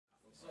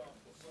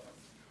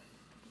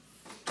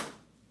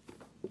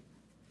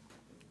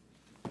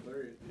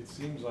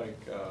seems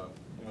like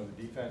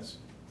the defense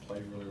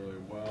played really,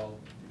 really well.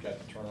 You got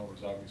the turnovers,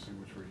 obviously,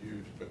 which were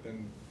huge. But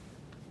then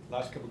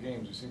last couple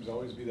games, it seems to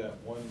always be that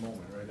one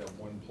moment, right? That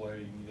one play,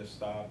 you need to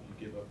stop,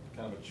 you give up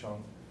kind of a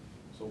chunk.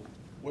 So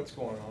what's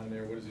going on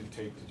there? What does it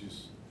take to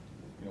just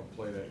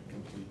play that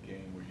complete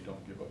game where you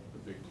don't give up the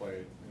big play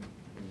and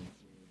you need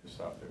to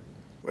stop there?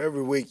 Well,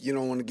 every week you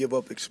don't want to give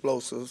up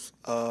explosives.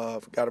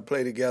 Got to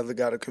play together,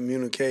 got to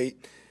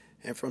communicate,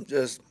 and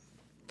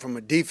from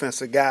a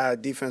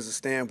defensive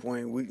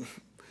standpoint, we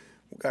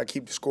got to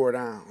keep the score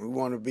down. We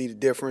want to be the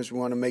difference. We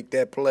want to make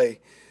that play.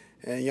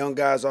 And young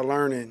guys are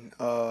learning.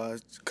 A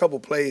couple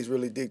plays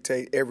really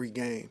dictate every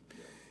game.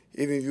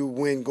 Even if you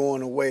win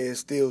going away, it's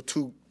still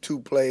two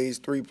plays,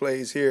 3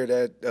 plays here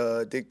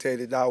that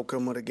dictated the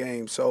outcome of the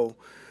game. So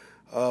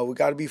we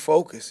got to be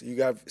focused. You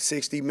got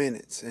 60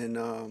 minutes,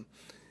 and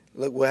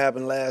look what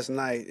happened last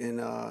night. And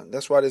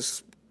that's why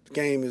this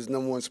game is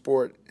 #1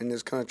 sport in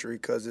this country,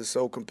 because it's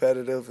so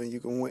competitive, and you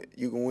can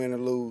win or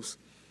lose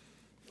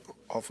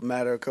off a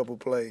matter of a couple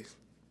plays.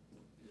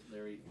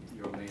 Larry,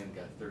 your old man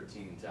got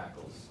 13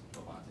 tackles,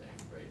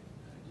 right?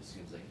 It just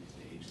seems like he's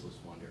the ageless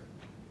wonder.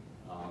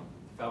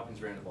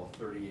 Falcons ran the ball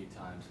 38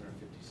 times,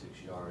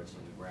 156 yards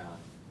on the ground.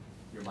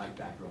 Your Mike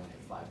backer only had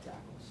 5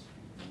 tackles.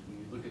 When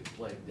you look at the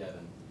play of Devin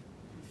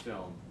in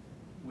film,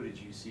 what did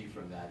you see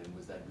from that, and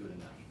was that good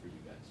enough for you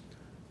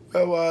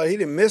guys? Well, he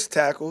didn't miss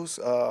tackles.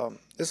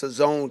 It's a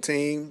zone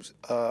team.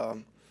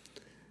 Of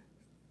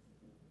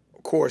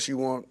course, you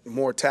want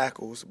more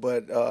tackles,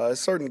 but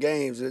certain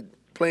games,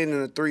 playing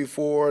in a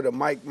 3-4, the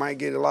Mike might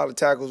get a lot of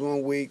tackles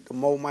one week. The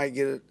Mo might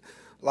get a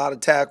lot of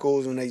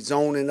tackles when they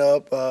zoning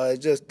up.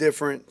 It's just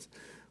different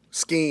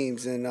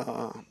schemes.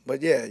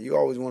 But, yeah, you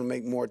always want to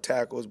make more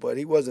tackles. But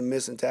he wasn't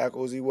missing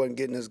tackles. He wasn't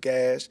getting us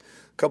gashed.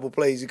 A couple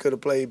plays he could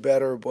have played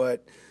better.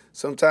 But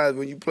sometimes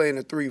when you play in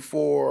a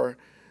 3-4,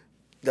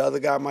 the other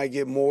guy might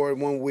get more in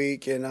 1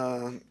 week,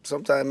 and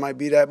sometimes it might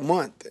be that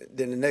month.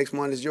 Then the next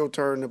month is your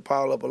turn to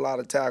pile up a lot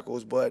of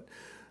tackles. But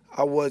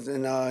he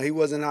wasn't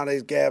out of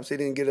his gaps. He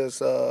didn't get us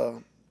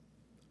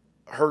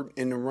hurt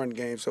in the run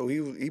game. So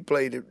he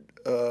played it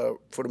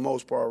for the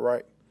most part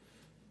right.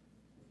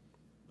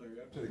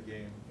 After the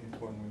game,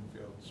 Antonie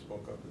Winfield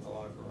spoke up in the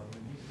locker room,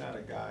 and he's not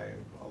a guy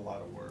of a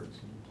lot of words.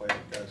 He played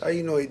guys. How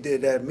you know he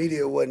did that?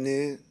 Media wasn't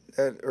in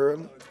that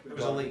early? It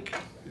was a leak.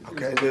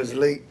 Okay, it was a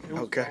leak.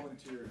 Okay.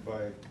 Volunteered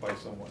by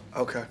someone.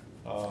 Okay.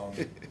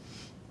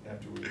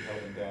 After we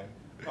held him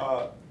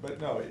down. But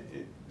no,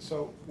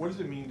 so what does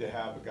it mean to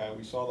have a guy?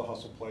 We saw the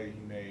hustle play he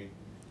made.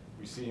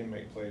 We see him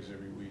make plays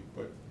every week.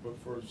 But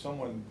for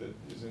someone that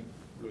isn't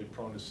really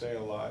prone to say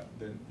a lot,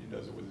 then he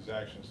does it with his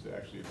actions to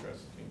actually address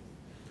the team.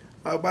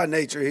 By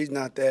nature, he's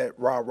not that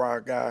rah-rah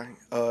guy.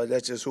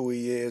 That's just who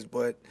he is.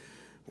 But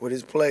with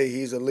his play,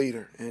 he's a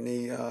leader, and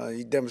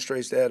he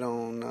demonstrates that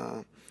on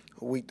a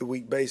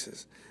week-to-week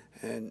basis.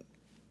 And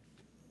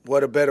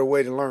what a better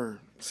way to learn.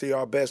 See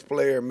our best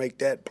player make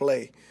that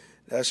play.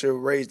 That should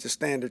raise the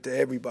standard to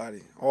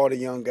everybody, all the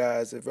young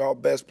guys. If our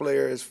best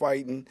player is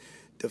fighting,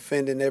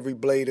 defending every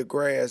blade of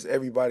grass,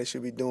 everybody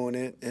should be doing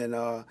it. And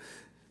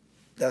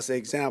that's the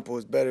example.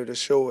 It's better to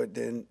show it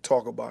than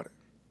talk about it.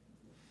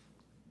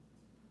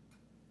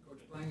 Coach,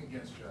 playing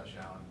against Josh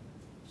Allen,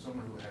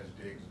 someone who has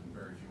bigs and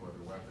very few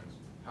other weapons,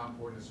 how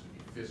important is it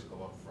to be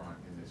physical up front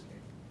in this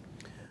game?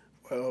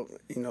 Well,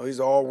 he's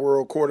an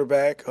all-world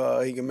quarterback.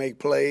 He can make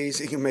plays.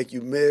 He can make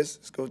you miss.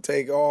 It's going to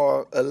take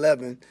all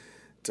 11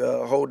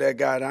 to hold that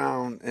guy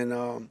down.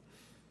 And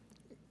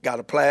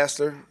got a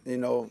plaster.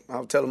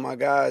 I'm telling my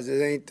guys,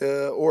 it ain't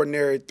the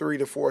ordinary 3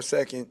 to 4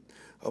 second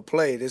a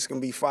play. This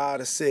can be 5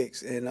 to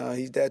 6. And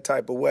he's that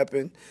type of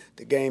weapon.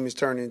 The game is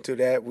turning into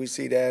that. We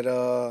see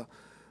that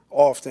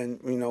often,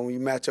 when you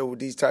match up with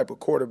these type of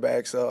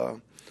quarterbacks.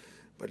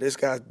 But this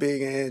guy's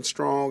big and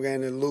strong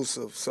and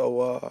elusive.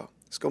 So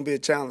it's going to be a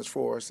challenge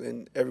for us.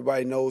 And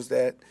everybody knows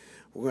that.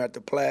 We're going to have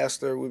to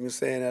plaster. We've been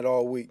saying that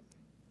all week.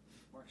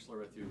 Mark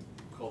Schlereth,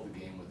 called the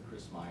game with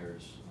Chris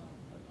Myers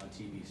on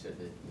TV, said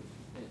that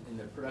in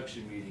the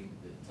production meeting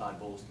that Todd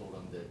Bowles told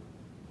him that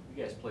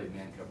you guys played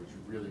man coverage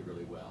really,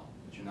 really well,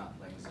 but you're not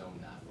playing zone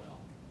that well.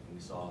 And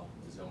we saw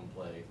the zone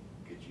play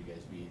get you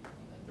guys beat on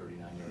that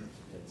 39-yard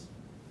hits.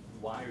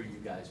 Why are you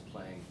guys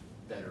playing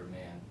better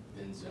man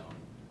than zone?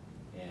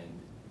 And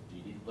do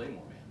you need to play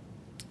more man?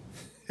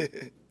 I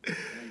know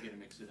you're going to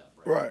mix it up,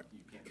 right? Right. You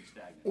can't be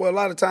stagnant. Well, a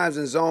lot of times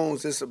in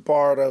zones, it's a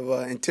part of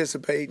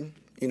anticipating.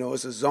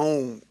 It's a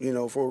zone,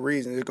 for a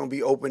reason. There's going to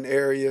be open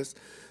areas.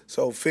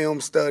 So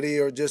film study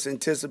or just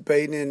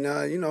anticipating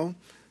and,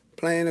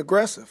 playing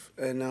aggressive.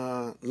 And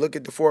look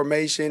at the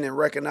formation and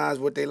recognize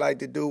what they like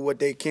to do, what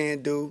they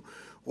can do,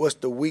 what's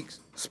the weak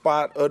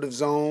spot of the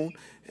zone,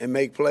 and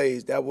make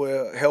plays. That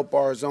will help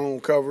our zone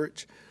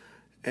coverage.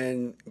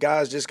 And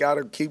guys just got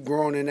to keep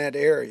growing in that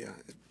area.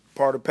 It's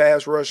part of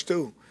pass rush,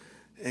 too,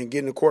 and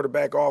getting the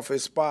quarterback off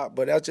his spot.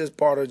 But that's just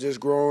part of just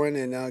growing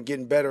and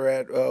getting better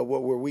at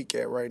what we're weak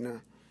at right now.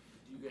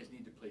 Do you guys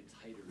need to play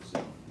tighter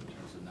zone in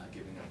terms of not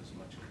giving up as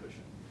much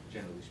cushion,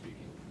 generally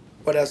speaking?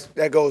 But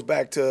that goes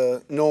back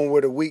to knowing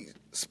where the weak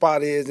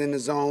spot is in the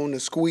zone, to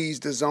squeeze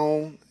the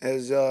zone,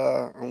 as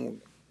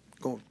I'm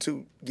going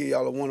to give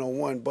y'all a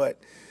one-on-one. But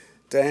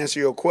to answer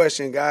your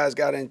question, guys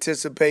got to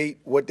anticipate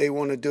what they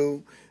want to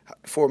do.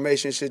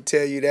 Formation should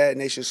tell you that,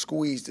 and they should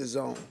squeeze the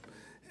zone.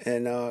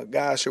 And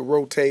guys should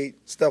rotate,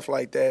 stuff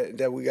like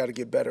that we got to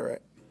get better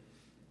at.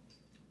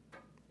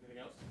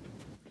 Anything else?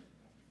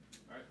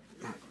 All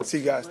right. See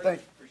you guys.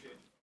 Thank you.